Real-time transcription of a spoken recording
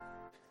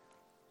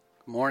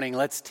Morning.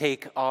 Let's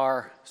take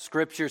our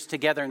scriptures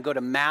together and go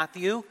to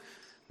Matthew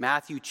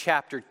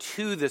chapter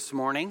 2 this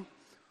morning.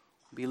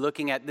 We'll be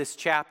looking at this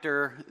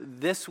chapter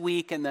this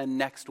week and then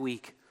next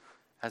week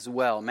as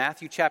well.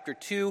 Matthew chapter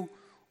 2,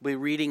 we'll be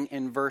reading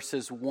in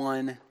verses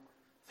 1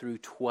 through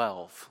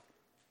 12.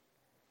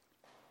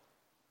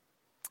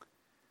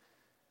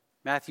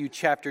 Matthew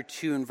chapter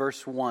 2 and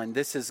verse 1.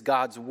 This is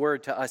God's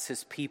word to us,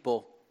 his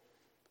people.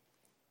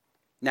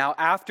 Now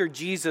after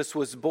Jesus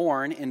was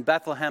born in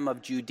Bethlehem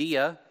of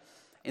Judea,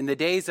 in the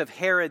days of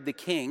Herod the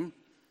king,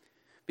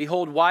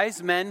 behold,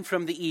 wise men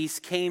from the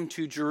east came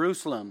to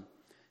Jerusalem,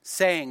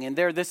 saying, and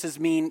there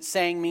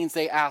saying means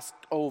they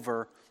asked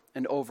over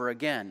and over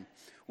again,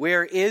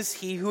 where is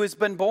he who has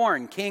been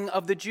born, King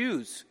of the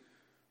Jews?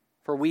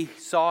 For we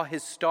saw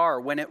his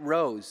star when it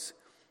rose,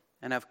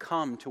 and have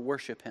come to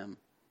worship him.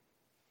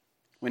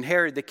 When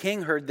Herod the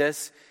king heard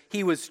this,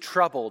 he was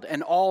troubled,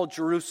 and all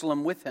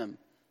Jerusalem with him.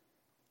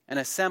 And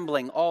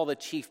assembling all the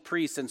chief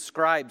priests and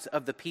scribes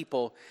of the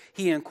people,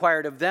 he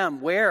inquired of them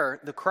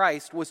where the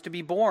Christ was to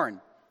be born.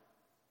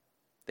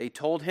 They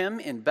told him,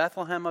 in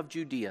Bethlehem of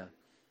Judea.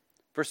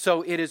 For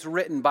so it is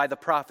written by the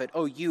prophet,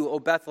 O you, O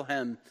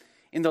Bethlehem,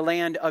 in the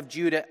land of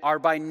Judah, are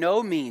by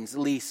no means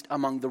least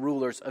among the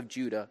rulers of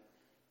Judah.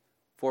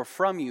 For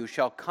from you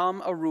shall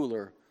come a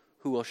ruler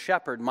who will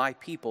shepherd my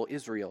people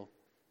Israel.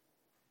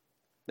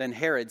 Then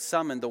Herod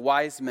summoned the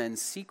wise men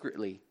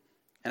secretly,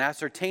 and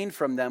ascertained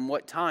from them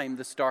what time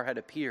the star had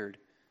appeared.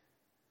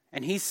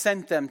 And he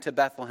sent them to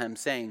Bethlehem,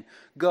 saying,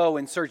 Go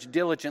and search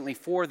diligently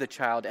for the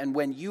child, and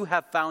when you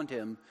have found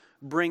him,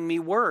 bring me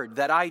word,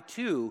 that I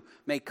too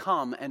may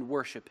come and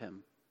worship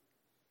him.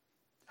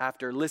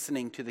 After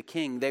listening to the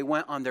king, they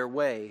went on their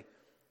way.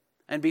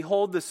 And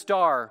behold, the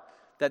star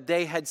that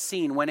they had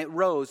seen when it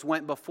rose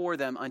went before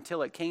them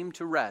until it came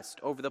to rest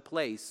over the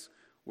place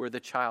where the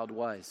child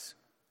was.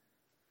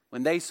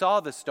 When they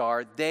saw the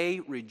star, they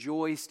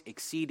rejoiced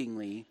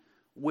exceedingly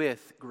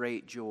with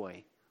great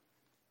joy.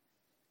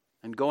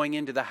 And going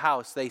into the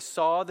house, they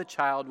saw the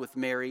child with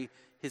Mary,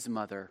 his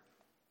mother,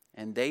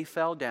 and they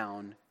fell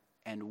down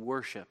and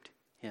worshipped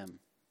him.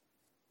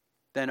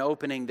 Then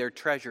opening their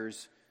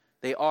treasures,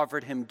 they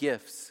offered him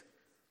gifts,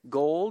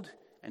 gold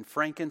and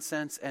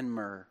frankincense and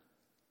myrrh.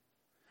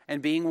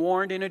 And being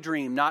warned in a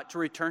dream not to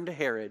return to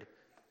Herod,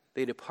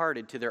 they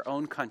departed to their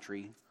own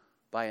country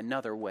by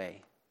another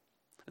way.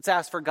 Let's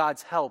ask for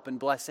God's help and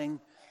blessing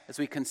as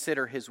we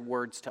consider his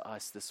words to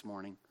us this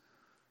morning.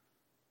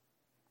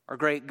 Our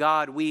great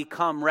God, we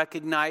come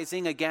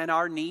recognizing again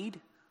our need.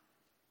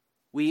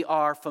 We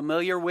are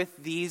familiar with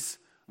these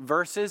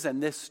verses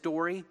and this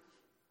story,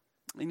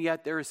 and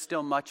yet there is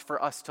still much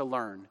for us to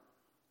learn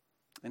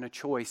and a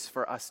choice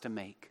for us to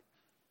make.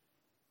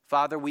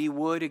 Father, we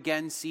would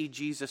again see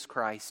Jesus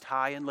Christ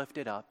high and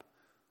lifted up.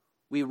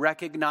 We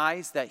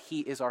recognize that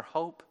he is our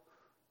hope,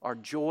 our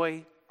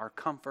joy, our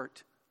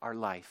comfort, our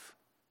life.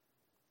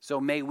 So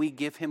may we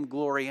give him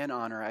glory and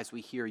honor as we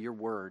hear your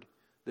word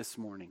this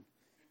morning.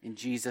 In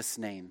Jesus'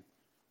 name,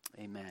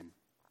 amen.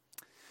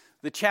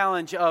 The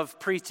challenge of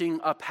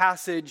preaching a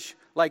passage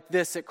like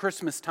this at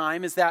Christmas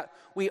time is that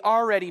we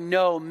already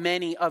know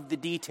many of the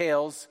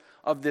details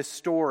of this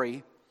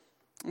story.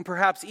 And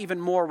perhaps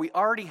even more, we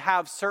already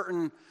have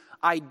certain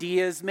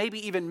ideas,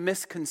 maybe even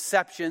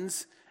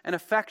misconceptions and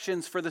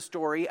affections for the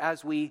story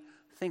as we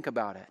think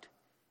about it.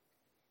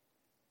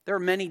 There are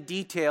many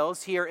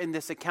details here in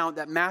this account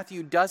that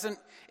Matthew doesn't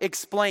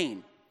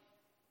explain,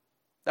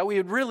 that we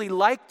would really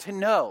like to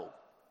know,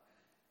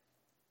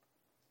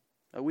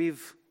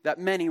 that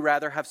many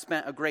have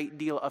spent a great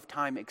deal of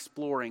time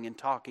exploring and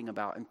talking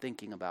about and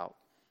thinking about.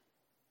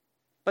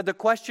 But the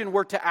question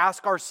we're to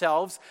ask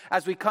ourselves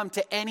as we come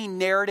to any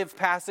narrative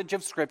passage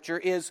of Scripture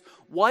is,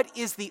 what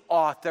is the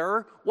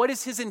author, what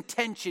is his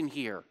intention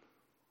here?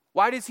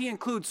 Why does he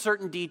include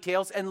certain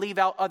details and leave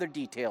out other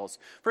details?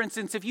 For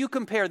instance, if you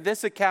compare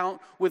this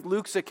account with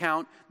Luke's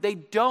account, they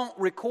don't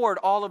record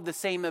all of the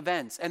same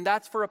events, and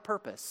that's for a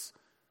purpose.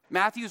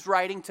 Matthew's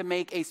writing to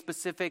make a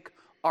specific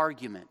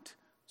argument.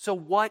 So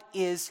what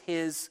is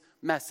his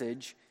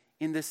message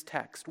in this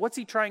text? What's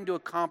he trying to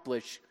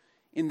accomplish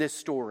in this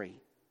story?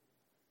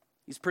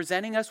 He's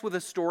presenting us with a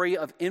story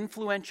of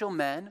influential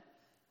men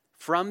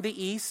from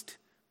the east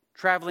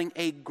traveling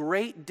a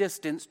great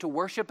distance to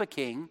worship a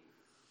king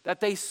that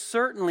they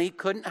certainly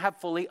couldn't have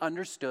fully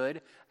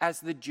understood as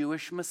the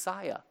Jewish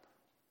Messiah.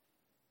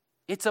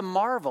 It's a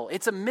marvel.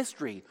 It's a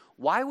mystery.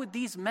 Why would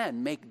these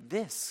men make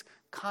this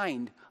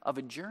kind of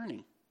a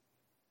journey?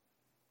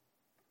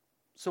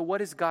 So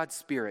what is God's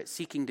Spirit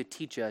seeking to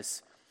teach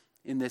us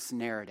in this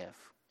narrative?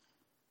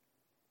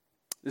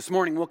 This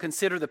morning we'll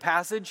consider the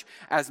passage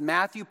as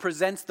Matthew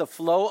presents the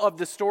flow of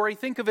the story.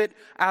 Think of it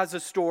as a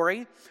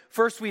story.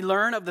 First we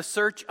learn of the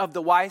search of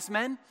the wise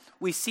men.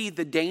 We see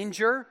the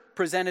danger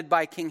presented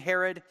by King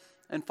Herod.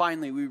 And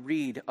finally we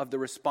read of the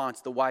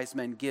response the wise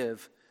men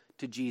give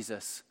to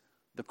Jesus,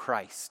 the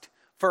Christ.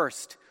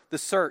 First, the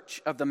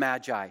search of the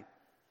Magi.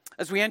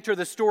 As we enter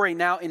the story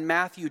now in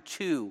Matthew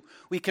 2,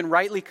 we can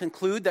rightly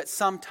conclude that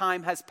some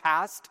time has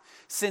passed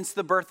since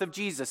the birth of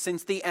Jesus,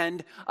 since the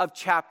end of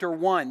chapter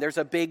 1. There's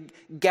a big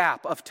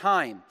gap of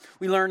time.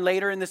 We learn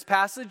later in this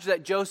passage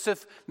that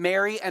Joseph,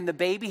 Mary, and the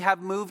baby have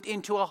moved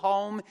into a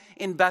home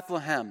in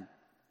Bethlehem.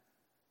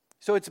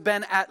 So it's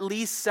been at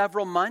least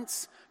several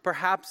months,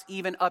 perhaps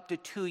even up to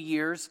 2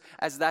 years,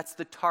 as that's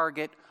the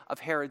target of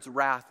Herod's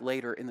wrath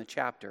later in the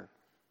chapter.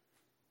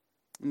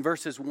 In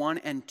verses 1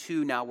 and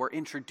 2 now, we're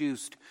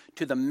introduced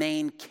to the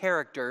main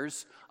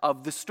characters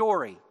of the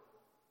story.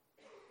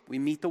 We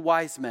meet the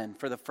wise men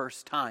for the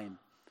first time.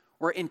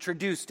 We're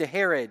introduced to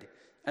Herod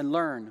and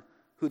learn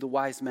who the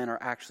wise men are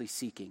actually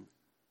seeking.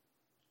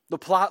 The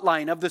plot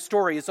line of the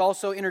story is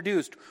also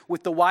introduced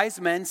with the wise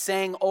men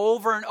saying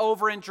over and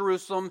over in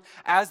Jerusalem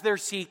as they're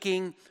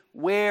seeking,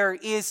 "Where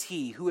is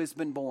he who has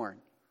been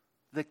born,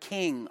 the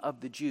King of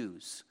the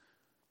Jews?"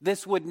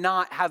 This would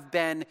not have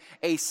been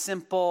a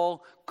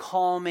simple,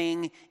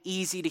 calming,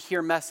 easy to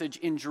hear message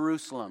in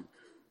Jerusalem,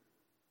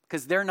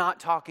 because they're not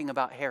talking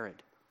about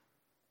Herod.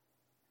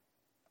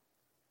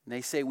 And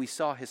they say, "We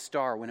saw his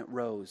star when it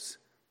rose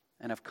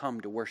and have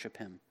come to worship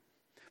him."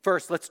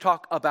 First, let's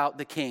talk about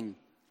the king.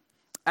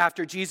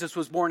 After Jesus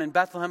was born in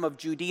Bethlehem of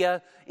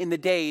Judea in the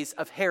days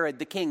of Herod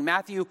the king,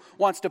 Matthew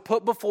wants to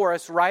put before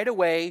us right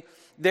away,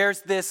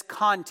 there's this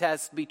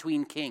contest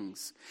between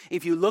kings.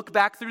 If you look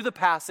back through the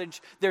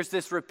passage, there's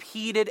this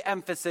repeated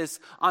emphasis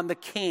on the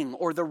king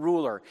or the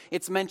ruler.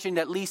 It's mentioned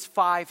at least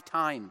 5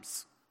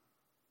 times.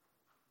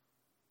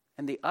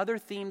 And the other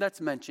theme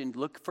that's mentioned,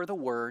 look for the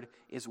word,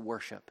 is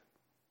worship.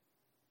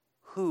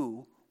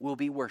 Who will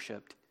be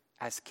worshiped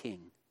as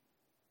king?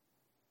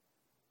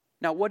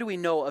 Now, what do we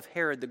know of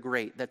Herod the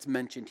Great that's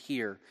mentioned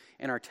here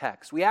in our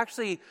text? We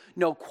actually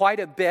know quite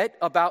a bit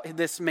about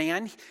this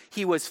man.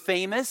 He was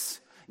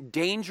famous,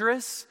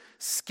 dangerous,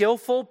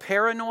 skillful,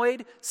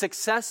 paranoid,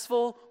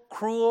 successful,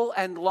 cruel,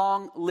 and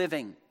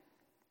long-living.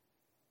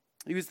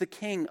 He was the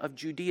king of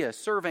Judea,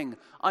 serving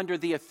under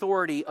the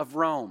authority of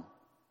Rome.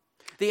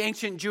 The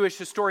ancient Jewish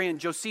historian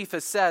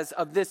Josephus says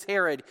of this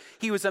Herod,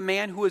 he was a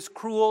man who was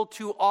cruel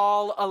to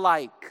all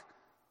alike,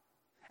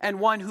 and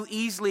one who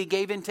easily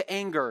gave in to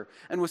anger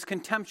and was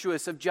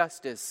contemptuous of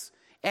justice.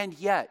 And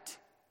yet,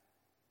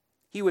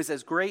 he was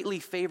as greatly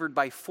favored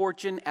by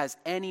fortune as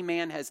any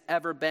man has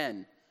ever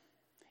been,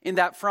 in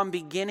that from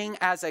beginning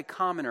as a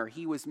commoner,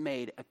 he was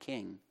made a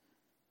king.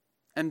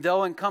 And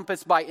though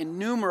encompassed by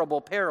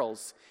innumerable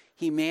perils,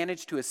 he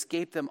managed to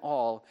escape them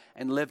all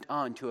and lived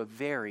on to a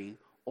very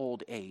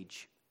old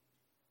age.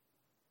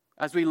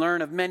 As we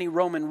learn of many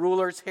Roman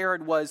rulers,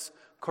 Herod was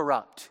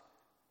corrupt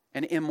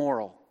and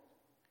immoral.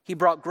 He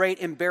brought great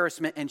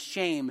embarrassment and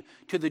shame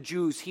to the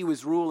Jews he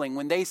was ruling.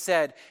 When they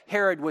said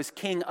Herod was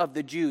king of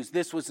the Jews,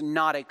 this was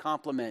not a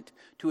compliment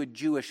to a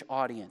Jewish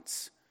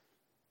audience.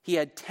 He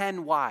had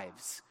 10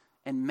 wives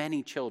and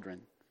many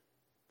children.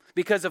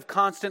 Because of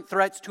constant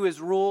threats to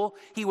his rule,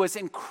 he was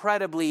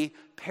incredibly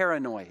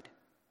paranoid.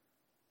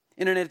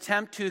 In an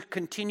attempt to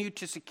continue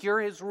to secure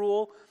his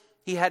rule,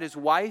 he had his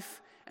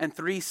wife and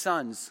 3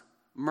 sons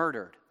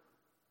murdered,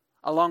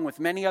 along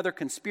with many other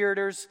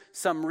conspirators,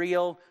 some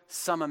real,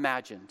 some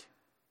imagined.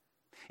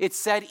 It's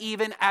said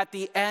even at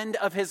the end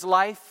of his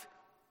life,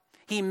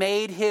 he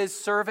made his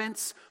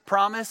servants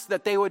promise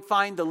that they would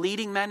find the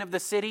leading men of the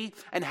city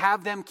and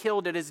have them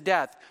killed at his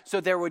death, so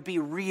there would be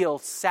real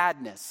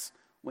sadness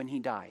when he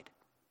died.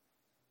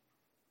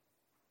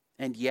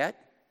 And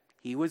yet,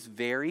 he was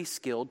very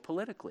skilled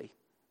politically.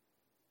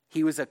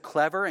 He was a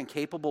clever and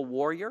capable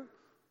warrior,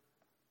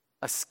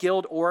 a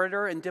skilled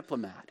orator and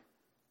diplomat.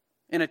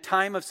 In a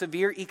time of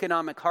severe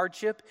economic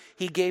hardship,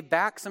 he gave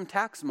back some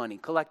tax money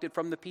collected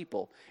from the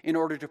people in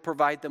order to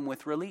provide them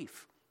with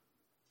relief.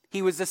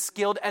 He was a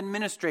skilled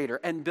administrator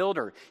and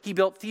builder. He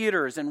built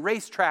theaters and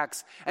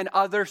racetracks and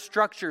other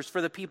structures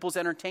for the people's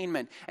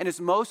entertainment, and is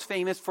most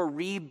famous for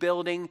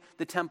rebuilding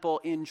the temple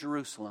in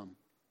Jerusalem.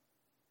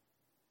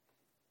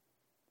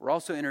 We're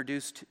also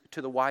introduced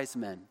to the wise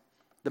men,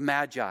 the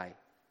Magi.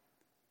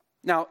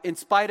 Now, in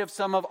spite of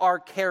some of our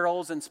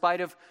carols, in spite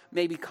of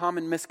maybe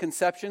common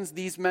misconceptions,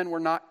 these men were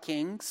not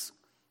kings.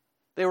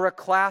 They were a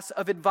class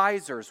of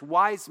advisors,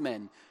 wise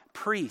men,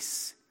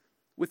 priests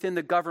within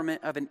the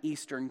government of an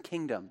eastern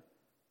kingdom.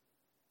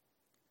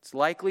 It's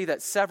likely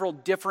that several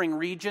differing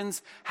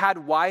regions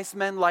had wise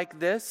men like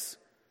this.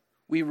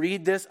 We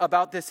read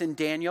about this in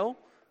Daniel.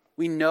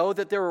 We know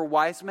that there were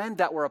wise men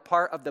that were a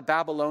part of the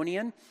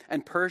Babylonian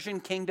and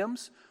Persian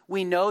kingdoms.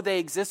 We know they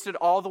existed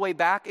all the way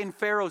back in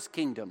Pharaoh's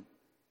kingdom.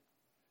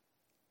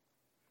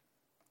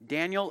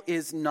 Daniel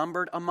is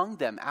numbered among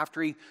them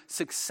after he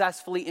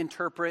successfully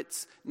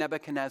interprets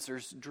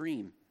Nebuchadnezzar's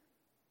dream.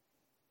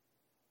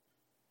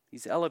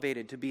 He's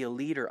elevated to be a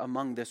leader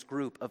among this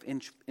group of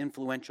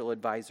influential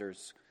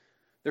advisors.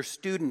 They're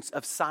students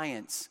of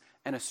science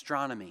and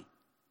astronomy.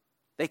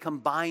 They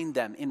combined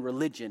them in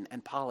religion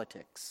and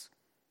politics.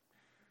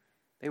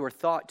 They were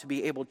thought to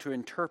be able to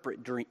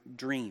interpret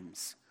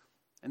dreams,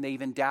 and they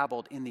even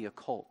dabbled in the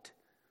occult.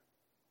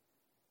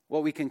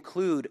 what we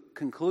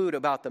conclude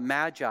about the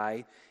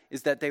Magi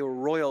is that they were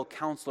royal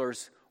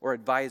counselors or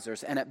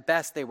advisors, and at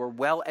best they were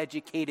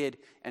well-educated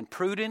and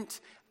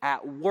prudent.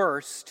 At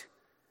worst,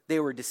 they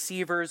were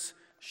deceivers,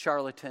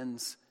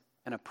 charlatans,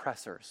 and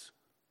oppressors.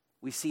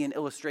 We see an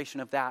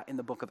illustration of that in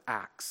the book of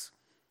Acts.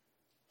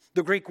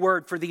 The Greek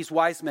word for these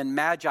wise men,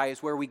 magi,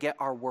 is where we get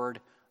our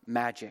word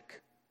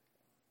magic.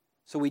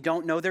 So we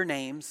don't know their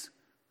names.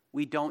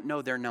 We don't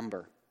know their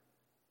number.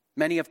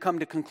 Many have come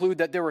to conclude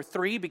that there were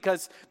 3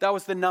 because that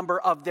was the number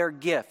of their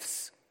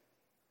gifts.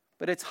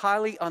 But it's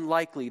highly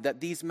unlikely that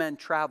these men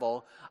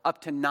travel up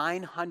to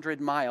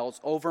 900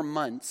 miles over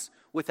months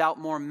without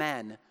more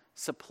men,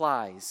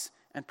 supplies,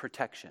 and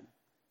protection.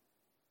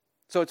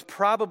 So it's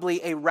probably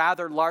a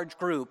rather large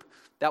group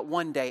that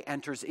one day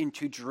enters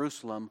into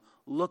Jerusalem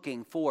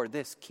looking for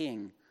this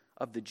king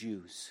of the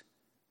Jews.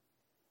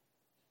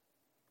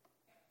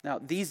 Now,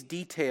 these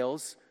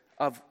details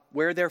of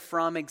where they're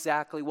from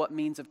exactly, what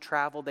means of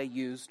travel they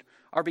used,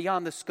 are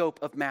beyond the scope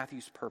of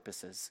Matthew's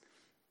purposes.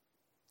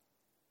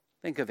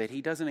 Think of it,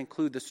 he doesn't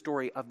include the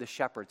story of the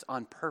shepherds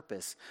on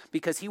purpose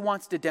because he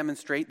wants to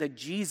demonstrate that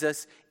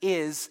Jesus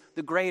is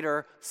the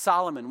greater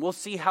Solomon. We'll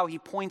see how he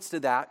points to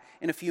that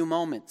in a few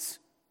moments.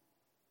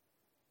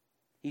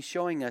 He's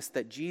showing us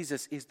that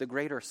Jesus is the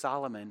greater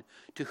Solomon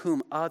to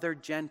whom other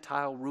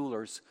Gentile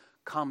rulers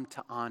come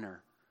to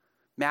honor.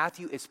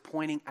 Matthew is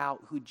pointing out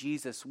who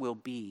Jesus will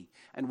be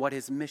and what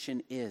his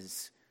mission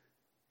is.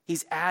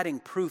 He's adding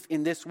proof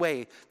in this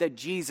way that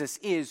Jesus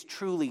is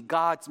truly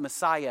God's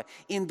Messiah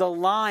in the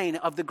line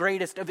of the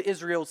greatest of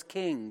Israel's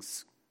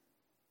kings.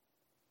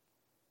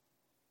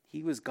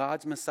 He was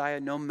God's Messiah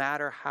no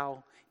matter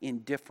how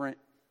indifferent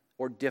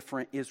or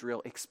different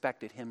Israel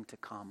expected him to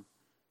come.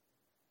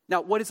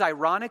 Now, what is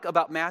ironic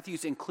about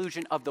Matthew's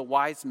inclusion of the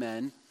wise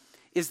men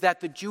is that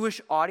the Jewish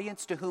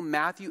audience to whom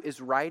Matthew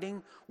is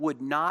writing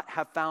would not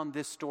have found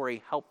this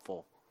story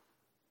helpful.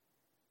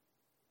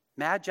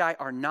 Magi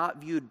are not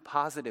viewed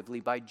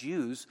positively by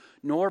Jews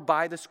nor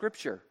by the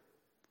Scripture.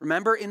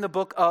 Remember in the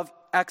book of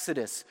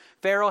Exodus,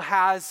 Pharaoh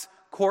has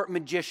court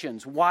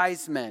magicians,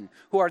 wise men,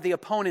 who are the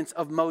opponents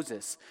of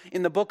Moses.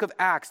 In the book of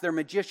Acts, they're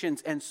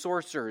magicians and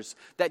sorcerers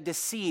that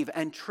deceive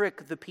and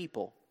trick the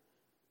people.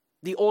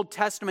 The Old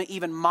Testament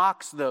even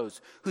mocks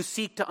those who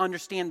seek to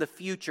understand the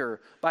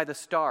future by the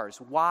stars.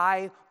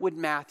 Why would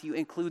Matthew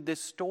include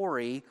this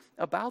story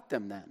about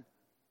them then?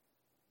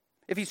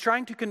 If he's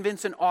trying to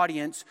convince an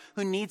audience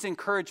who needs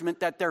encouragement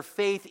that their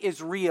faith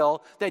is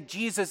real, that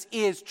Jesus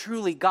is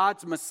truly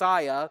God's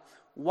Messiah,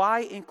 why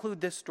include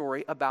this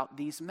story about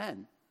these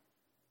men?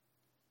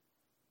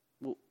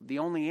 Well, the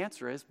only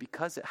answer is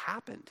because it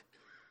happened.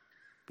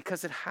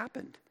 Because it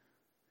happened.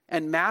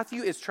 And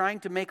Matthew is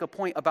trying to make a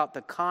point about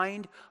the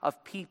kind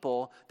of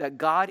people that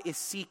God is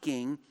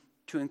seeking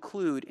to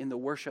include in the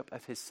worship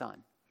of his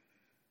Son.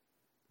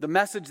 The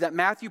message that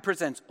Matthew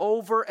presents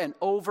over and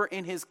over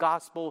in his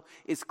gospel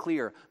is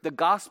clear. The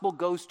gospel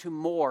goes to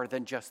more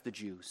than just the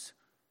Jews.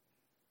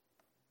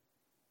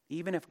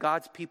 Even if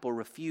God's people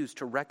refuse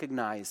to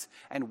recognize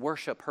and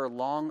worship her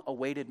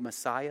long-awaited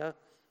Messiah,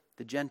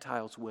 the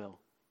Gentiles will.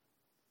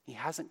 He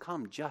hasn't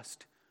come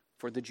just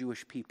for the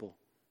Jewish people.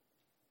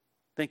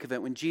 Think of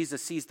it, when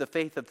Jesus sees the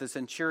faith of the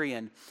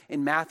centurion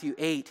in Matthew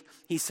 8,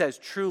 he says,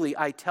 "Truly,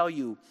 I tell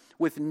you,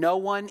 with no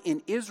one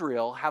in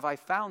Israel have I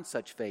found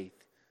such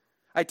faith.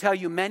 I tell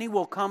you, many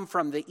will come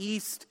from the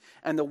east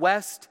and the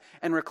west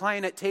and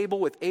recline at table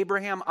with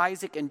Abraham,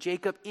 Isaac, and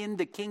Jacob in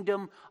the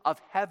kingdom of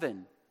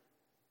heaven,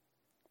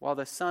 while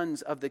the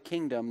sons of the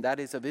kingdom, that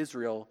is of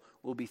Israel,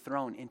 will be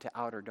thrown into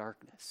outer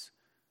darkness."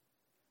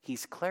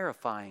 He's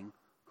clarifying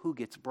who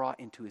gets brought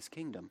into his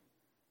kingdom.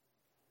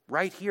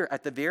 Right here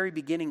at the very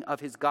beginning of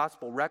his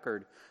gospel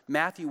record,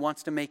 Matthew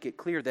wants to make it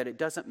clear that it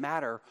doesn't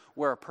matter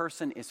where a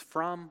person is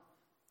from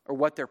or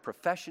what their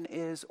profession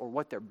is or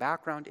what their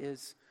background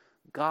is.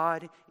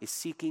 God is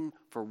seeking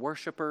for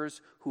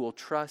worshipers who will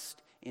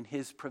trust in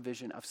his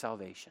provision of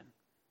salvation.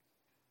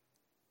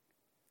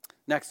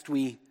 Next,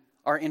 we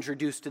are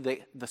introduced to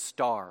the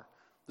star.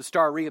 The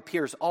star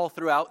reappears all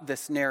throughout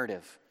this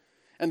narrative.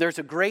 And there's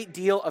a great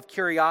deal of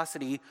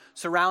curiosity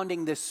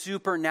surrounding this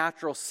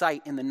supernatural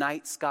sight in the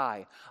night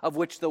sky, of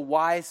which the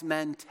wise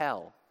men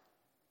tell.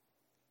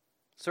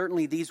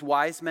 Certainly these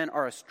wise men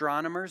are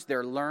astronomers,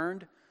 they're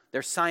learned,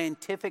 they're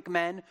scientific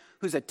men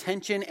whose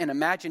attention and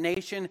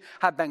imagination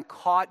have been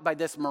caught by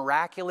this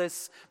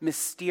miraculous,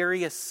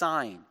 mysterious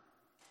sign.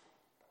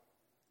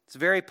 It's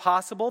very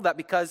possible that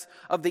because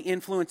of the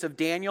influence of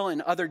Daniel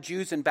and other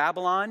Jews in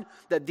Babylon,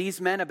 that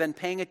these men have been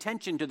paying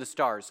attention to the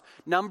stars.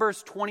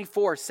 Numbers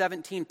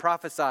 24:17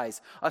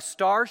 prophesies, "A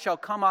star shall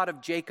come out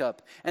of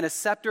Jacob, and a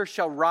scepter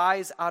shall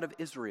rise out of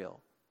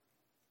Israel."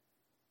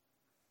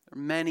 There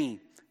are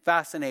many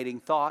fascinating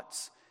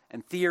thoughts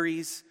and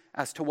theories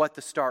as to what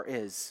the star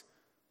is,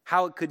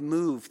 how it could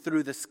move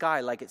through the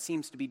sky like it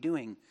seems to be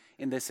doing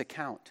in this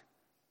account.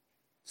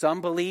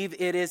 Some believe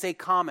it is a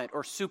comet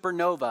or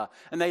supernova,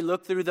 and they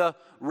look through the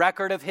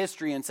record of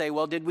history and say,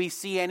 well, did we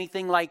see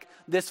anything like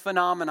this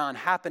phenomenon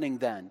happening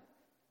then?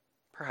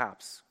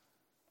 Perhaps.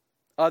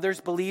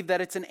 Others believe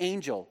that it's an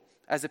angel,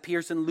 as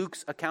appears in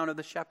Luke's account of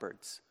the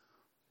shepherds.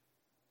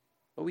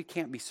 But we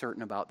can't be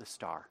certain about the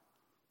star,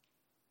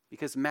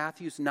 because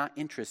Matthew's not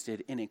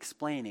interested in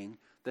explaining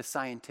the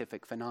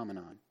scientific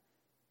phenomenon.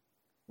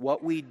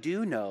 What we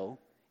do know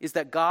is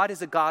that God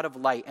is a God of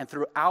light, and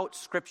throughout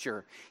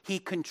Scripture, he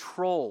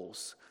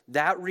controls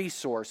that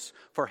resource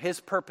for his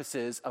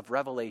purposes of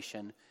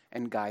revelation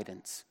and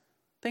guidance.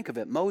 Think of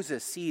it.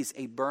 Moses sees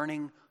a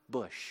burning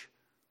bush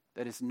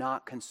that is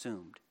not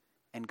consumed,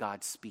 and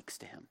God speaks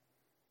to him.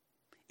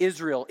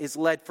 Israel is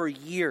led for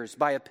years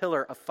by a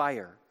pillar of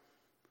fire.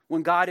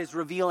 When God is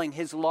revealing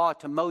his law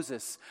to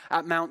Moses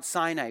at Mount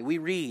Sinai, we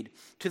read,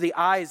 "To the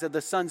eyes of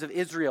the sons of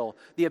Israel,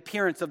 the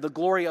appearance of the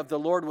glory of the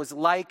Lord was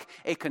like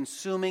a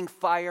consuming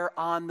fire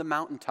on the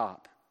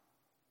mountaintop."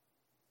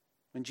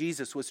 When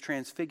Jesus was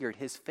transfigured,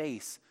 his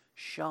face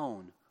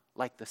shone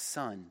like the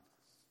sun,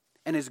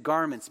 and his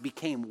garments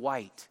became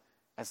white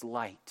as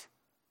light.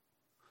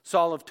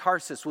 Saul of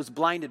Tarsus was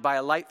blinded by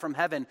a light from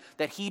heaven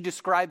that he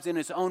describes in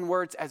his own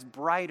words as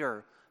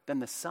brighter than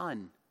the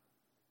sun.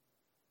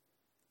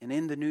 And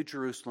in the New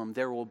Jerusalem,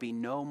 there will be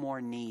no more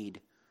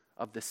need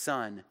of the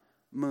sun,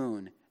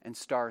 moon, and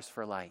stars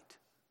for light.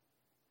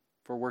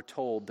 For we're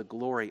told the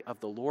glory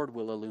of the Lord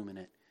will illumine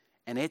it,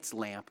 and its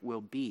lamp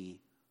will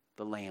be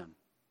the Lamb.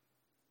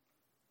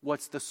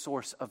 What's the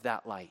source of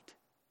that light?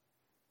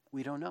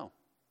 We don't know.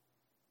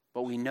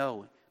 But we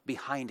know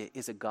behind it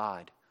is a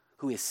God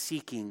who is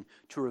seeking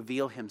to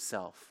reveal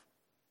himself.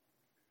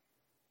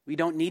 We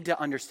don't need to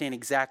understand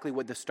exactly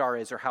what the star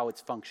is or how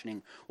it's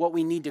functioning. What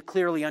we need to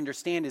clearly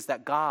understand is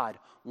that God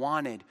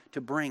wanted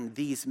to bring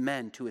these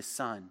men to his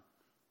Son.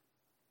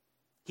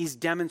 He's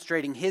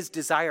demonstrating his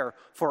desire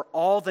for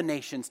all the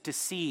nations to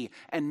see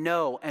and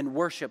know and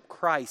worship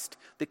Christ,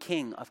 the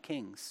King of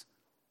Kings.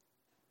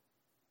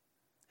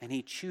 And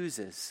he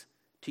chooses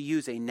to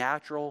use a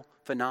natural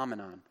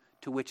phenomenon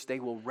to which they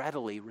will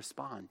readily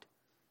respond.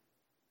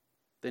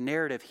 The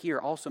narrative here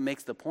also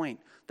makes the point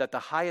that the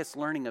highest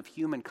learning of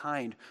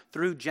humankind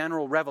through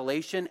general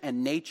revelation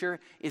and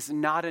nature is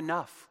not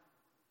enough.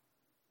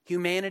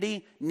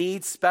 Humanity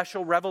needs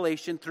special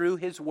revelation through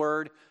his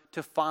word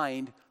to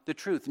find the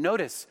truth.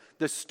 Notice,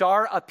 the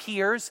star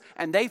appears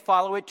and they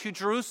follow it to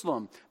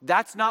Jerusalem.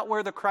 That's not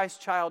where the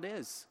Christ child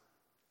is.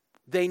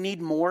 They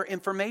need more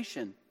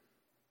information.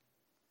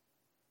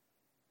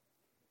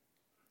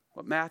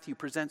 What Matthew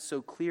presents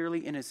so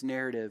clearly in his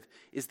narrative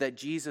is that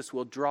Jesus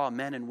will draw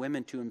men and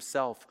women to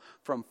himself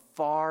from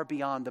far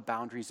beyond the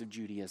boundaries of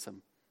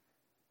Judaism.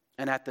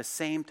 And at the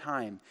same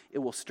time, it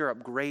will stir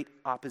up great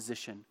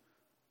opposition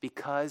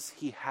because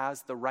he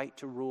has the right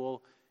to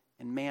rule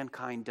and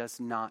mankind does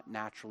not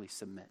naturally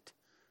submit.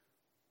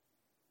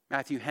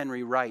 Matthew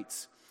Henry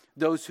writes,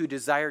 "Those who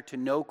desire to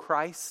know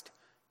Christ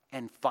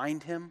and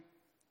find him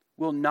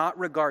will not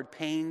regard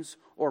pains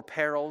or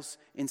perils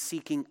in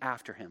seeking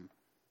after him.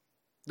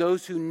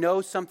 Those who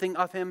know something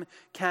of him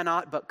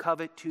cannot but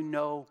covet to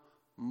know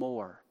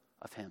more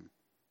of him."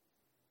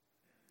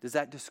 Does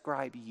that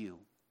describe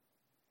you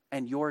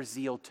and your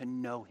zeal to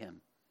know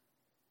him?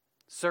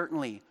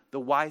 Certainly,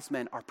 the wise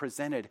men are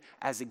presented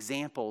as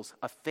examples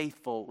of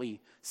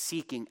faithfully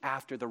seeking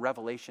after the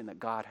revelation that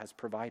God has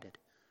provided.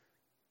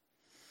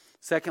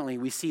 Secondly,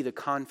 we see the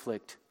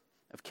conflict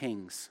of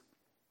kings.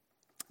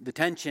 The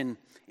tension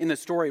in the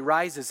story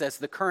rises as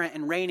the current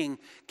and reigning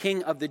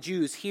king of the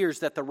Jews hears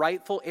that the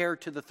rightful heir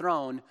to the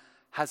throne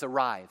has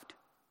arrived.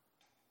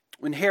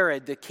 When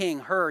Herod the king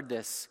heard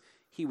this,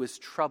 he was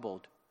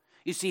troubled.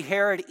 You see,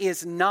 Herod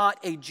is not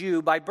a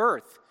Jew by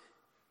birth.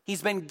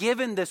 He's been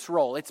given this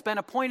role. It's been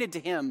appointed to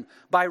him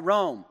by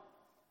Rome.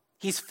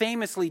 He's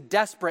famously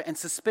desperate and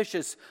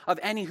suspicious of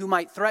any who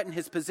might threaten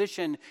his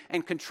position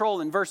and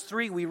control. In verse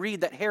 3, we read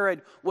that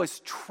Herod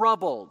was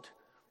troubled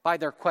by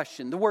their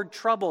question. The word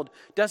troubled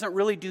doesn't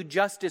really do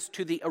justice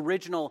to the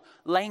original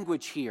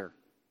language here.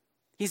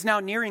 He's now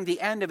nearing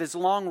the end of his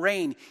long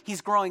reign.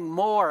 He's growing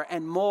more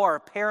and more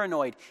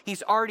paranoid.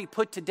 He's already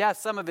put to death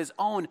some of his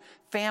own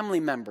family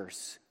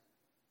members.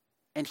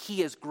 And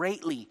he is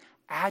greatly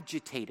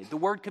agitated. The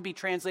word could be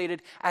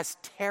translated as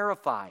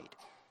terrified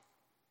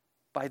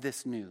by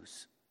this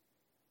news.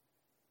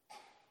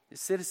 His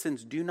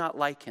citizens do not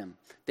like him.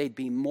 They'd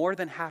be more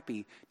than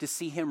happy to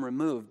see him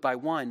removed by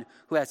one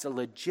who has a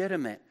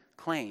legitimate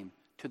claim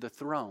to the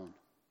throne.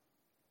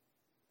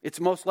 It's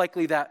most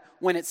likely that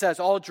when it says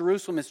all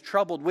Jerusalem is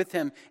troubled with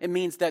him, it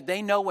means that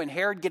they know when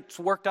Herod gets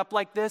worked up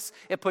like this,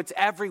 it puts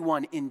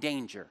everyone in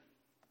danger.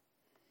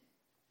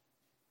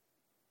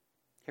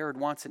 Herod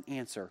wants an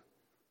answer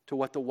to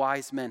what the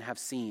wise men have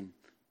seen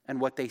and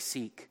what they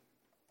seek.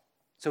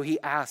 So he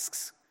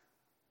asks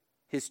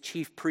his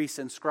chief priests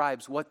and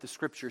scribes what the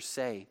scriptures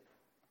say.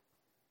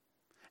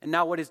 And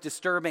now what is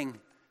disturbing,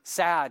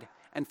 sad,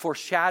 and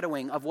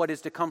foreshadowing of what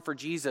is to come for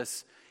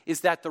Jesus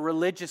is that the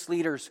religious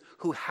leaders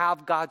who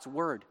have God's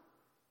word,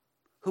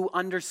 who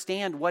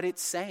understand what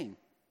it's saying,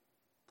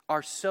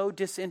 are so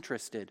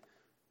disinterested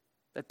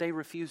that they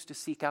refuse to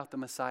seek out the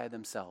Messiah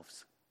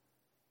themselves.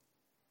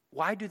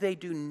 Why do they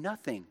do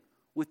nothing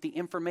with the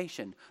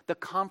information, the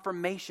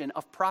confirmation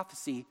of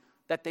prophecy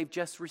that they've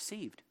just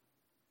received.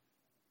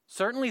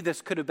 Certainly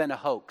this could have been a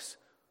hoax,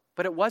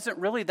 but it wasn't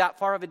really that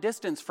far of a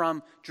distance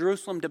from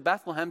Jerusalem to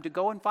Bethlehem to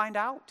go and find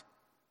out.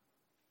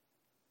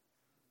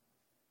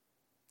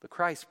 The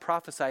Christ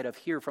prophesied of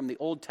here from the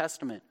Old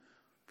Testament,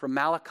 from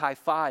Malachi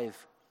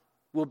 5,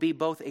 will be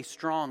both a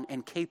strong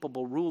and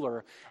capable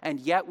ruler, and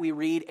yet we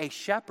read a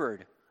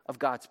shepherd of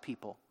God's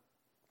people.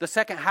 The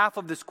second half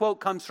of this quote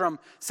comes from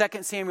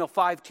 2 Samuel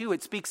 5:2.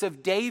 It speaks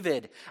of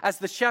David as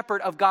the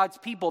shepherd of God's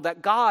people,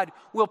 that God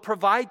will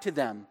provide to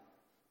them.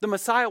 The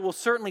Messiah will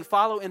certainly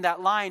follow in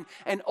that line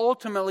and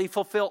ultimately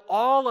fulfill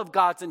all of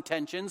God's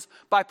intentions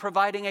by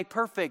providing a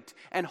perfect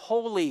and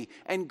holy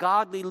and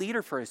godly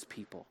leader for his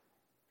people.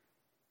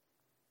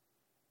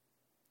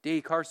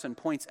 D.A. Carson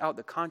points out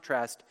the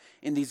contrast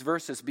in these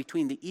verses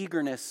between the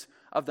eagerness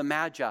of the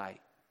Magi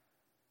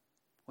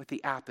with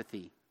the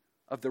apathy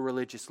of the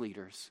religious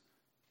leaders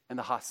and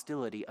the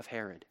hostility of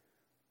Herod.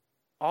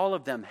 All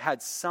of them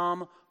had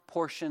some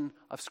portion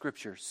of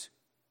scriptures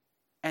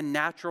and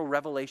natural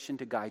revelation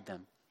to guide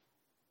them.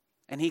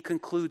 And he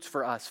concludes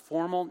for us,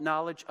 formal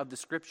knowledge of the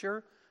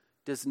scripture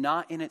does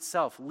not in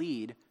itself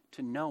lead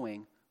to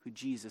knowing who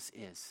Jesus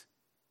is.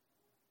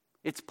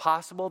 It's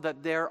possible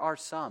that there are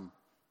some,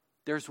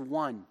 there's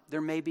one,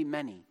 there may be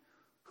many,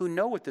 who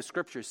know what the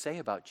scriptures say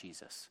about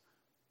Jesus,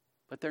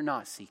 but they're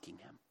not seeking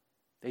him.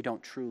 They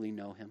don't truly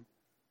know him.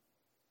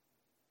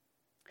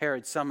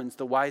 Herod summons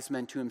the wise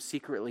men to him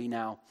secretly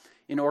now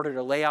in order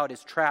to lay out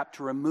his trap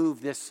to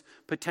remove this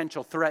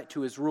potential threat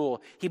to his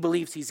rule. He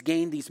believes he's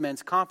gained these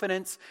men's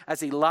confidence as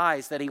he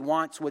lies that he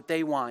wants what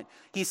they want.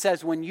 He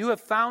says, when you have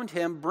found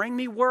him, bring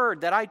me word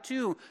that I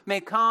too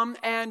may come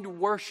and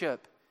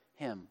worship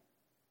him.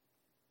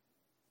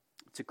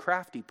 It's a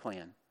crafty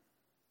plan.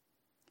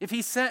 If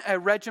he sent a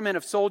regiment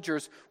of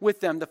soldiers with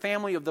them, the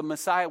family of the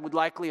Messiah would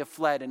likely have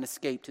fled and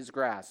escaped his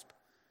grasp.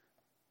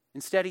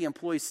 Instead, he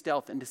employs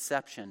stealth and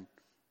deception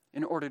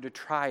in order to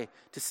try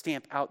to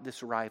stamp out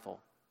this rival.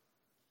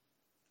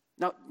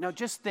 Now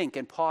just think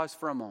and pause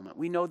for a moment.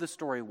 We know the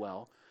story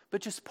well,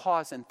 but just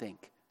pause and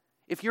think.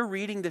 If you're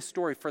reading this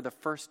story for the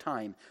first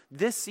time,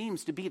 this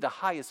seems to be the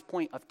highest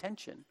point of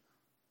tension.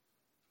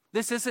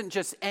 This isn't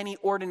just any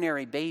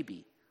ordinary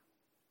baby.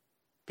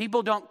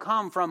 People don't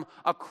come from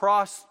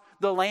across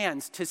the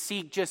lands to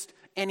seek just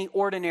any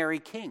ordinary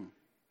king.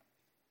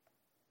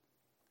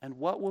 And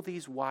what will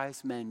these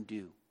wise men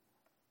do?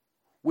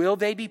 Will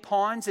they be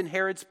pawns in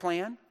Herod's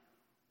plan?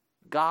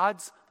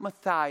 God's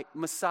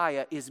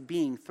Messiah is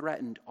being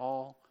threatened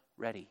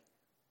already.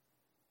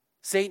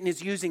 Satan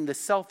is using the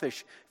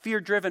selfish,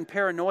 fear-driven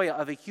paranoia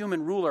of a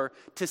human ruler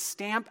to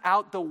stamp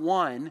out the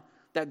one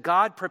that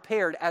God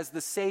prepared as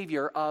the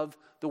Savior of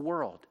the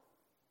world.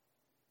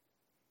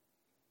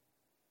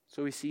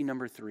 So we see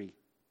number 3,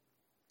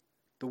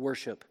 the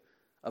worship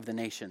of the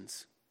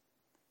nations.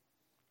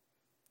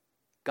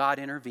 God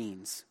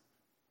intervenes,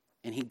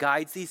 and he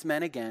guides these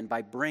men again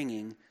by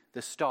bringing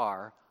the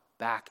star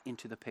back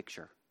into the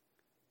picture.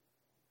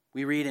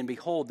 We read, and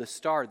behold, the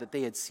star that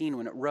they had seen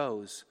when it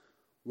rose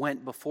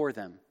went before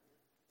them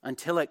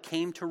until it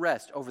came to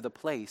rest over the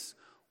place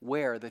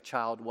where the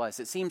child was.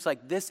 It seems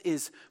like this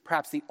is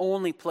perhaps the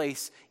only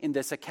place in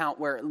this account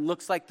where it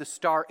looks like the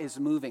star is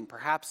moving.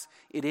 Perhaps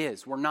it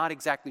is. We're not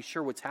exactly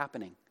sure what's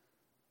happening.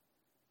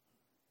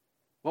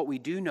 What we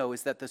do know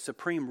is that the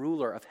supreme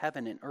ruler of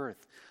heaven and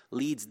earth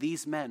leads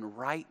these men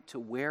right to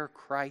where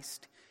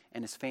Christ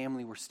and his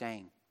family were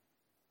staying.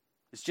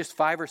 It's just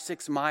 5 or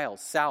 6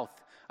 miles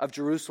south of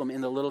Jerusalem in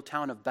the little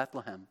town of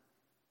Bethlehem.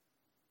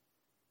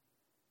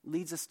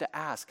 Leads us to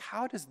ask,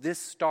 how does this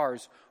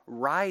star's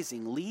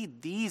rising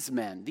lead these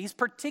men, these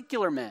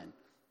particular men,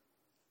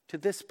 to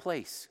this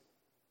place?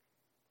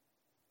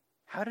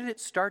 How did it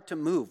start to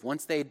move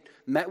once they'd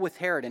met with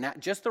Herod and at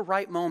just the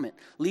right moment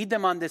lead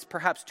them on this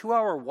perhaps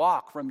 2-hour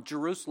walk from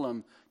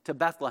Jerusalem to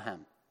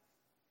Bethlehem?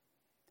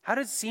 How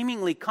did it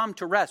seemingly come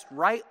to rest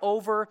right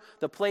over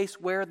the place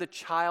where the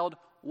child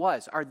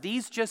was? Are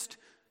these just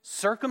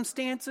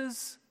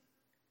circumstances?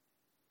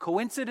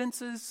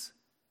 Coincidences?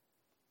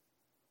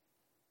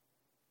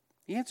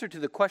 The answer to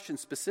the question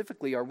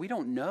specifically we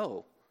don't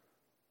know.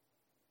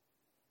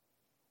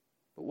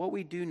 But what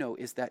we do know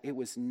is that it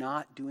was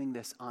not doing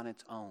this on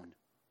its own.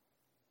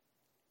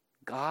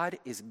 God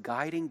is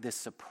guiding this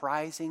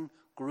surprising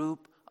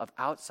group of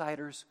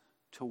outsiders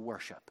to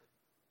worship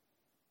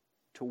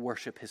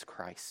his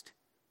Christ.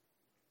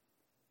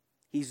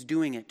 He's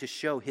doing it to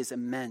show his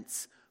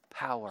immense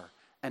power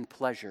and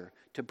pleasure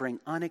to bring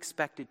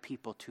unexpected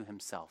people to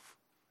himself.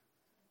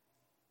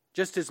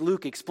 Just as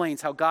Luke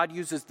explains how God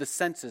uses the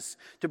census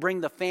to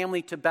bring the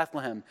family to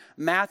Bethlehem,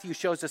 Matthew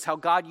shows us how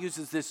God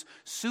uses this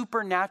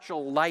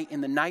supernatural light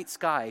in the night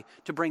sky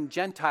to bring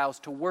Gentiles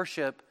to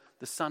worship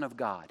the Son of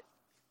God.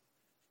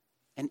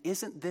 And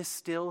isn't this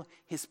still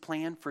his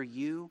plan for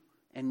you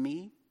and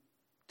me?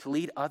 To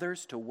lead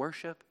others to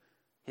worship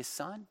his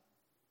Son?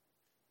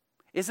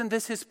 Isn't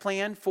this his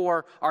plan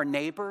for our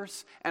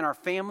neighbors and our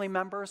family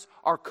members,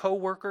 our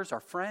co-workers, our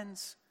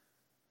friends?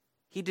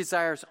 He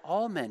desires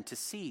all men to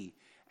see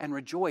and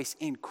rejoice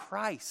in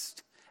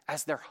Christ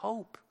as their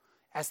hope,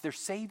 as their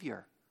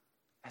Savior,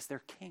 as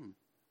their King.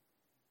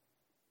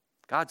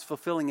 God's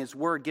fulfilling his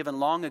word given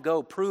long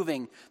ago,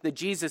 proving that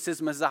Jesus is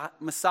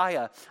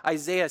Messiah.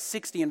 Isaiah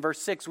 60 and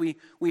verse 6,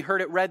 we heard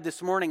it read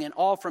this morning, and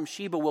all from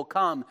Sheba will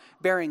come,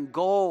 bearing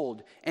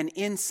gold and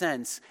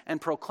incense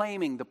and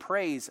proclaiming the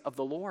praise of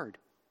the Lord.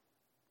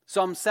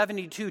 Psalm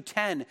 72,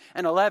 10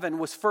 and 11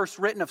 was first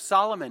written of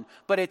Solomon,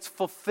 but it's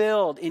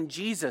fulfilled in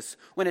Jesus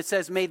when it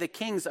says, may the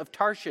kings of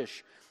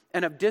Tarshish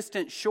and of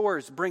distant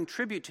shores bring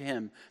tribute to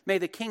him. May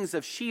the kings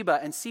of Sheba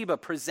and Seba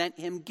present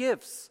him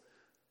gifts.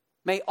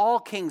 May all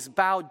kings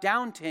bow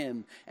down to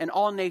him and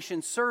all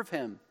nations serve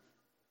him.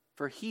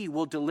 For he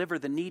will deliver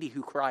the needy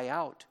who cry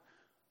out,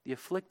 the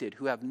afflicted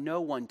who have no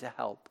one to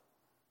help.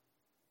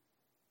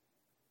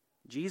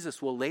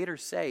 Jesus will later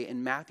say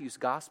in Matthew's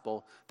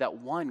gospel that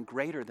one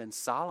greater than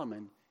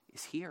Solomon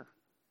is here.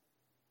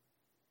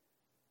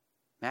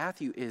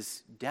 Matthew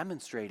is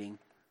demonstrating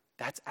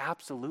that's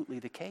absolutely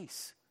the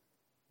case.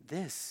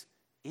 This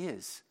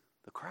is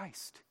the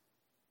Christ.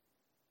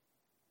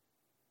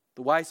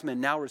 The wise men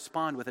now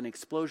respond with an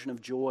explosion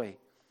of joy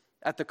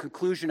at the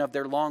conclusion of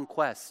their long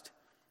quest.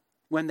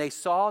 When they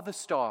saw the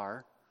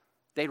star,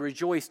 they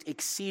rejoiced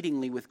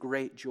exceedingly with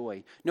great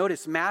joy.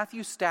 Notice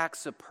Matthew stacks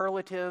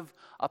superlative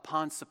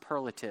upon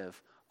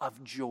superlative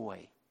of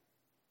joy.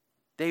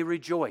 They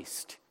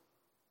rejoiced.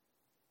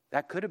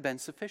 That could have been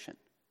sufficient.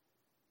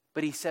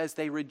 But he says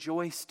they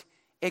rejoiced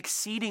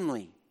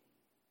exceedingly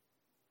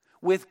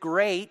with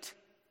great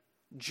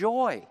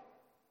joy.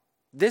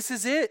 This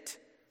is it.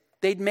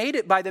 They'd made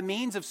it by the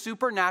means of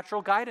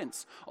supernatural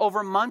guidance,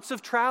 over months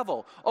of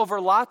travel, over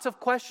lots of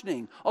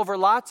questioning, over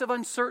lots of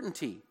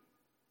uncertainty.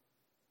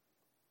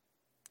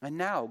 And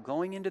now,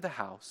 going into the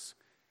house,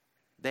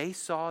 they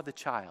saw the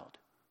child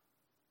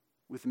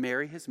with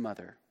Mary, his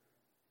mother,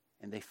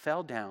 and they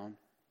fell down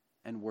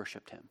and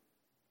worshiped him.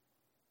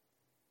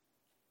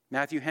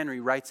 Matthew Henry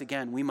writes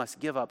again, we must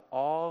give up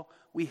all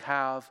we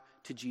have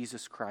to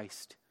Jesus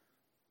Christ.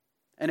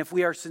 And if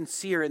we are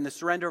sincere in the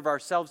surrender of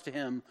ourselves to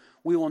him,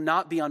 we will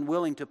not be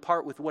unwilling to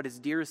part with what is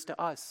dearest to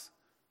us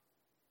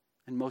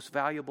and most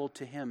valuable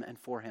to him and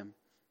for him.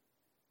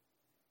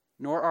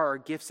 Nor are our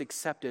gifts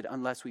accepted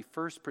unless we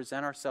first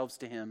present ourselves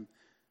to him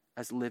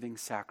as living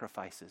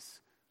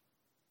sacrifices.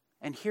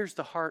 And here's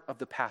the heart of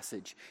the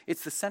passage.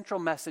 It's the central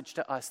message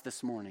to us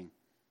this morning.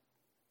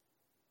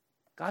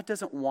 God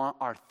doesn't want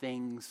our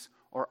things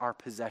or our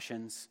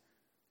possessions.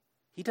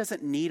 He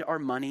doesn't need our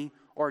money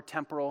or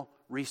temporal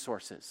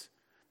resources.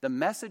 The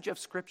message of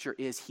Scripture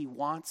is he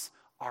wants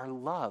our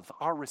love,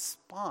 our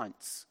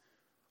response,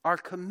 our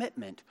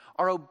commitment,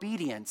 our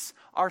obedience,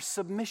 our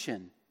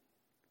submission.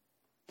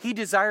 He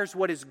desires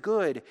what is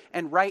good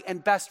and right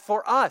and best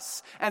for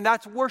us, and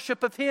that's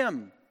worship of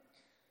him.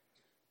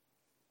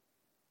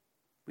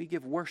 We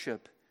give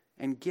worship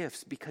and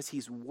gifts because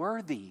he's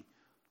worthy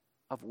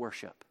of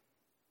worship,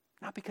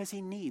 not because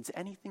he needs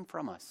anything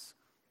from us,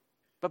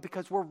 but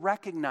because we're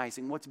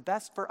recognizing what's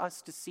best for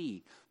us to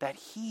see, that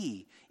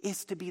he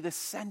is to be the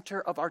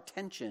center of our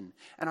attention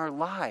and our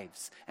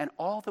lives and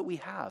all that we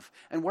have.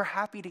 And we're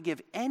happy to give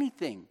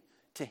anything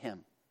to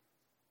him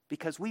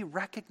because we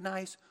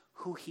recognize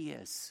who he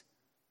is.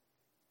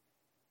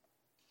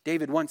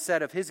 David once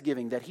said of his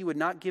giving that he would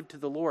not give to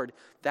the Lord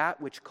that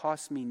which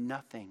costs me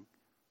nothing.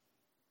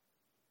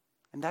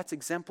 And that's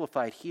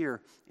exemplified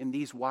here in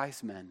these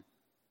wise men.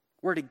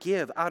 We're to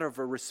give out of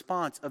a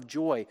response of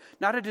joy,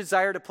 not a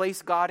desire to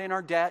place God in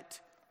our debt,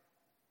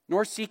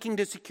 nor seeking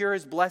to secure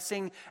his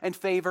blessing and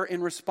favor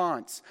in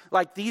response.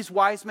 Like these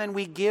wise men,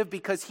 we give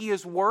because he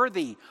is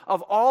worthy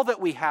of all that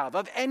we have,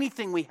 of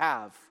anything we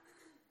have.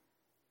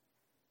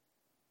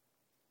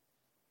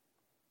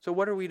 So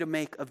what are we to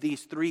make of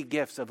these three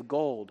gifts of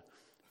gold,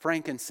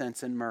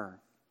 frankincense, and myrrh?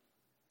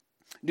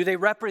 Do they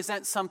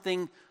represent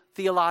something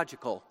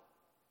theological?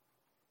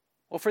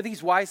 Well, for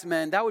these wise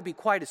men, that would be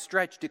quite a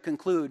stretch to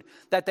conclude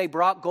that they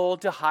brought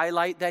gold to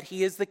highlight that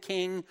he is the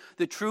king,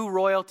 the true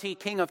royalty,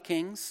 King of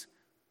Kings.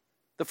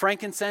 The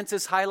frankincense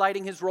is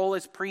highlighting his role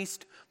as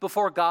priest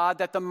before God,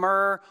 that the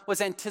myrrh was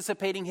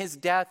anticipating his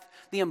death,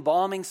 the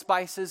embalming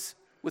spices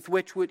with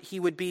which he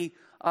would be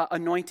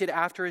anointed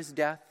after his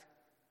death.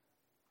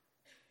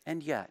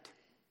 And yet,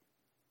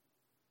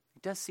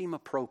 it does seem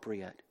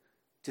appropriate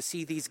to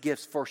see these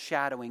gifts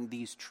foreshadowing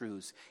these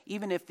truths,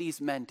 even if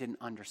these men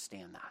didn't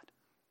understand that.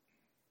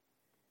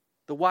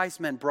 The wise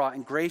men brought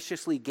and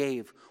graciously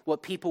gave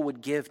what people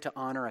would give to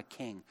honor a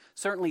king.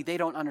 Certainly, they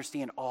don't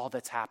understand all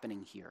that's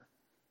happening here.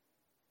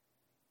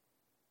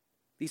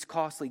 These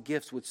costly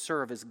gifts would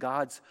serve as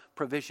God's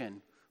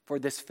provision for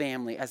this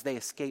family as they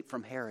escape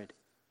from Herod.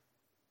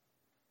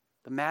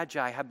 The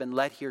Magi have been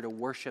led here to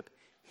worship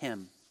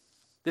him.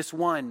 This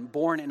one,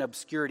 born in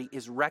obscurity,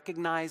 is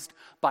recognized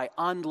by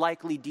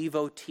unlikely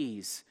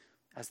devotees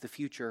as the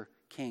future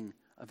king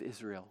of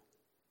Israel.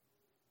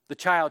 The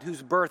child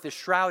whose birth is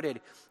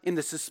shrouded in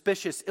the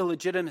suspicious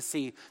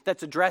illegitimacy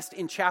that's addressed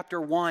in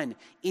chapter 1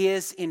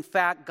 is, in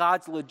fact,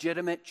 God's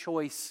legitimate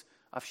choice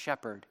of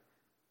shepherd,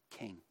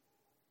 king.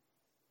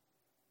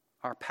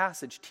 Our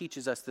passage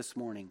teaches us this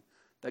morning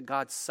that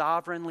God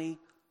sovereignly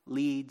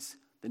leads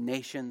the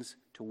nations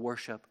to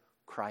worship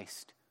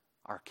Christ,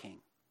 our King.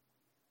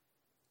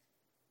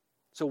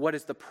 So what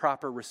is the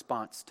proper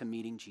response to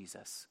meeting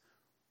Jesus?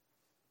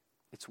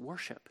 It's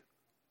worship.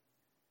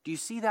 Do you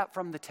see that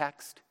from the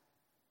text?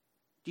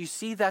 Do you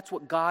see that's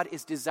what God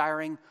is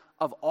desiring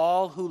of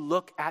all who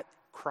look at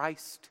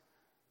Christ?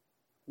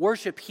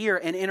 Worship here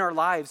and in our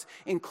lives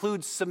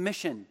includes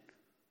submission,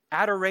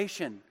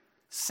 adoration,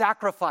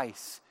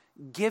 sacrifice,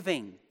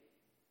 giving.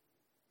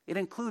 It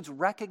includes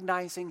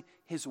recognizing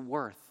his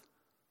worth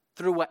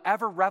through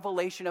whatever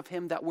revelation of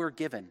him that we're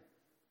given.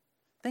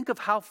 Think of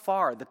how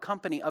far the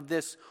company of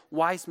this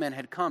wise men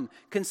had come.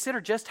 Consider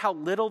just how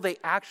little they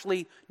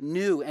actually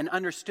knew and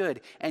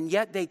understood, and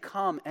yet they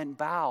come and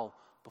bow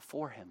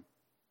before him.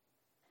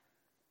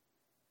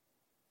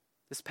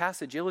 This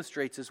passage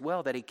illustrates as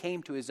well that he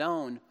came to his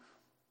own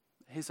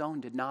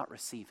did not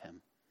receive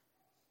him.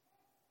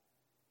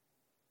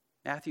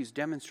 Matthew's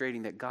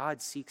demonstrating that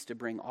God seeks to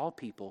bring all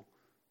people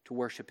to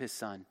worship his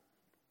Son.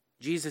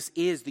 Jesus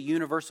is the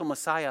universal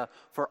Messiah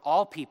for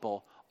all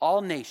people,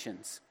 all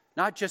nations,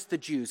 not just the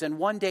Jews. And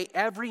one day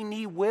every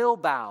knee will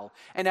bow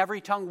and every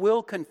tongue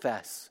will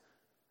confess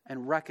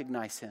and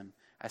recognize him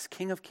as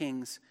King of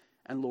Kings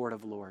and Lord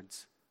of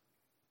Lords.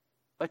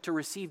 But to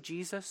receive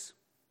Jesus,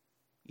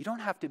 you don't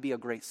have to be a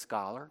great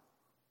scholar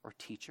or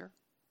teacher.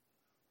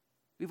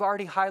 We've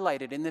already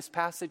highlighted in this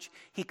passage,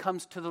 he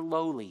comes to the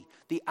lowly,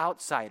 the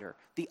outsider,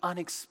 the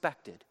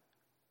unexpected.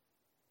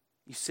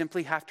 You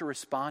simply have to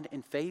respond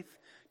in faith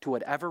to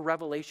whatever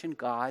revelation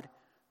God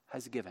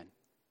has given.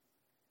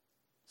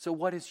 So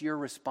what is your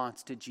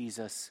response to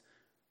Jesus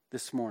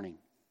this morning?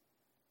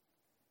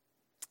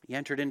 He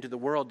entered into the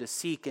world to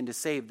seek and to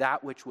save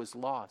that which was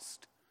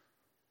lost.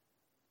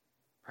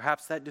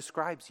 Perhaps that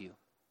describes you.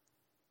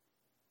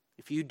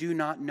 If you do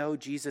not know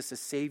Jesus as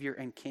Savior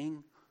and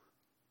King,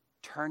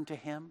 turn to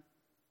him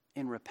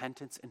in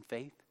repentance and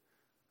faith.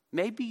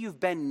 Maybe you've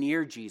been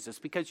near Jesus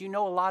because you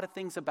know a lot of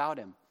things about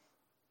him.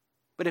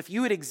 But if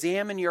you would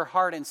examine your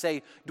heart and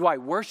say, do I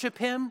worship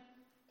him?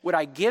 Would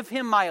I give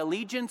him my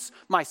allegiance,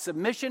 my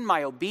submission,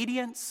 my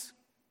obedience?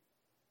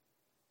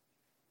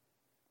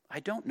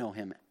 I don't know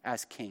him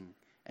as King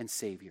and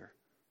Savior.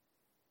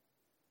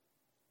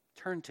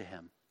 Turn to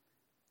him.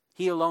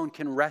 He alone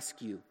can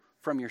rescue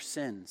from your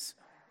sins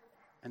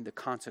and the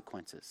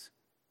consequences.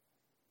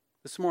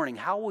 This morning,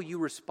 how will you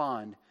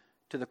respond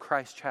to the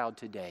Christ child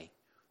today?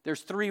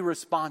 There's 3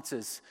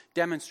 responses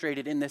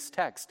demonstrated in this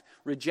text: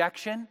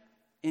 rejection,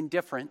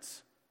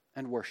 indifference,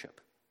 and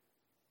worship.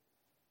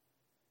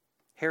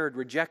 Herod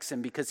rejects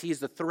him because he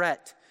is a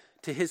threat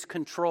to his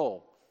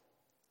control,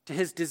 to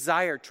his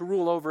desire to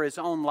rule over his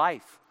own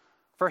life,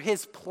 for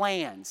his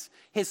plans,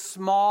 his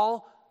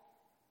small,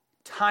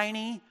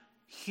 tiny,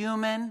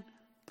 human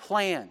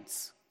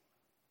plans.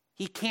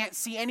 He can't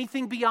see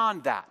anything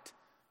beyond that.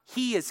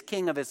 He is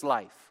king of his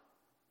life.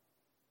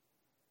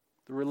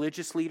 The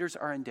religious leaders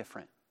are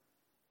indifferent,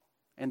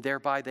 and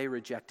thereby they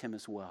reject him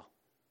as well.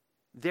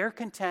 They're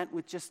content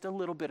with just a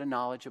little bit of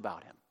knowledge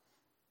about him,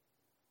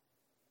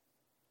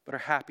 but are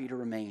happy to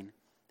remain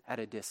at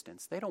a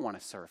distance. They don't want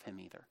to serve him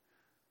either.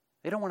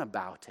 They don't want to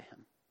bow to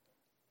him.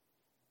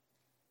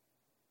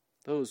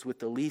 Those with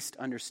the least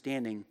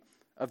understanding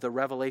of the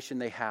revelation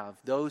they have,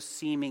 those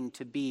seeming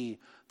to be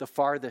the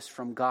farthest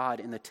from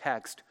God in the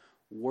text,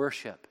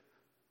 worship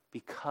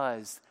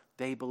because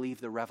they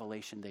believe the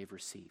revelation they've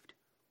received.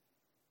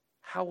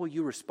 How will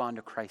you respond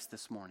to Christ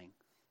this morning?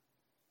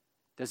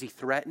 Does he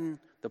threaten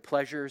the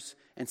pleasures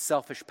and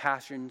selfish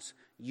passions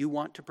you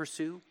want to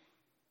pursue?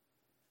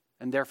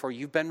 And therefore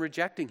you've been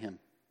rejecting him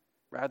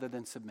rather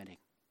than submitting.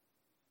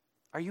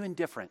 Are you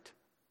indifferent?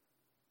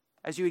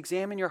 As you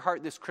examine your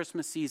heart this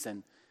Christmas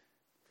season,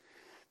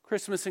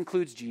 Christmas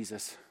includes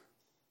Jesus,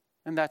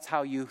 and that's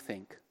how you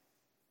think.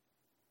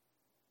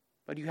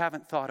 But you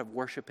haven't thought of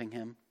worshiping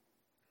him.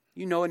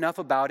 You know enough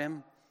about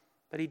him,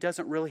 but he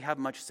doesn't really have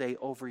much say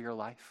over your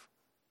life.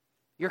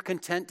 You're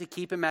content to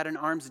keep him at an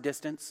arm's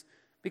distance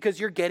because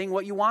you're getting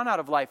what you want out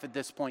of life at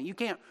this point. You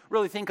can't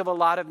really think of a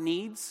lot of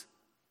needs.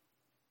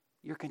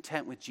 You're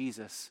content with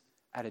Jesus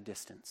at a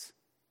distance.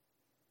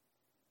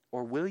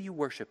 Or will you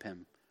worship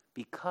him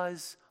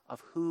because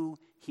of who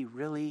he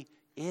really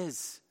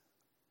is?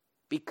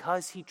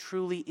 Because he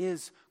truly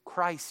is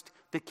Christ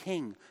the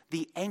King,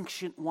 the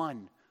ancient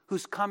one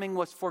whose coming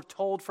was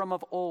foretold from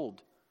of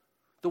old,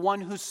 the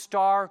one whose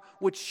star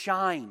would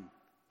shine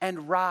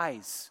and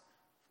rise,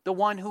 the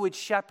one who would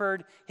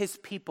shepherd his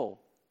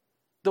people,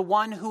 the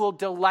one who will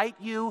delight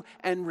you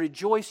and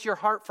rejoice your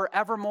heart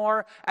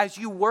forevermore as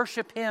you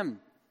worship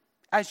him,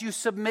 as you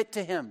submit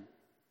to him,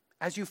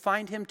 as you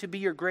find him to be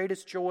your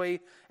greatest joy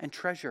and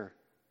treasure.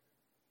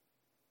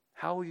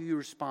 How will you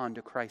respond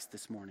to Christ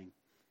this morning?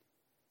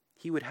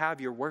 He would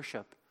have your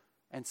worship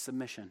and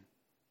submission.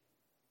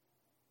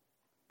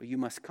 But you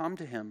must come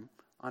to him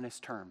on his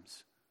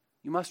terms.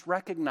 You must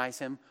recognize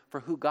him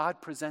for who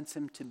God presents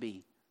him to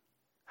be,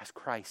 as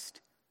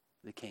Christ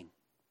the King.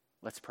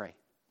 Let's pray.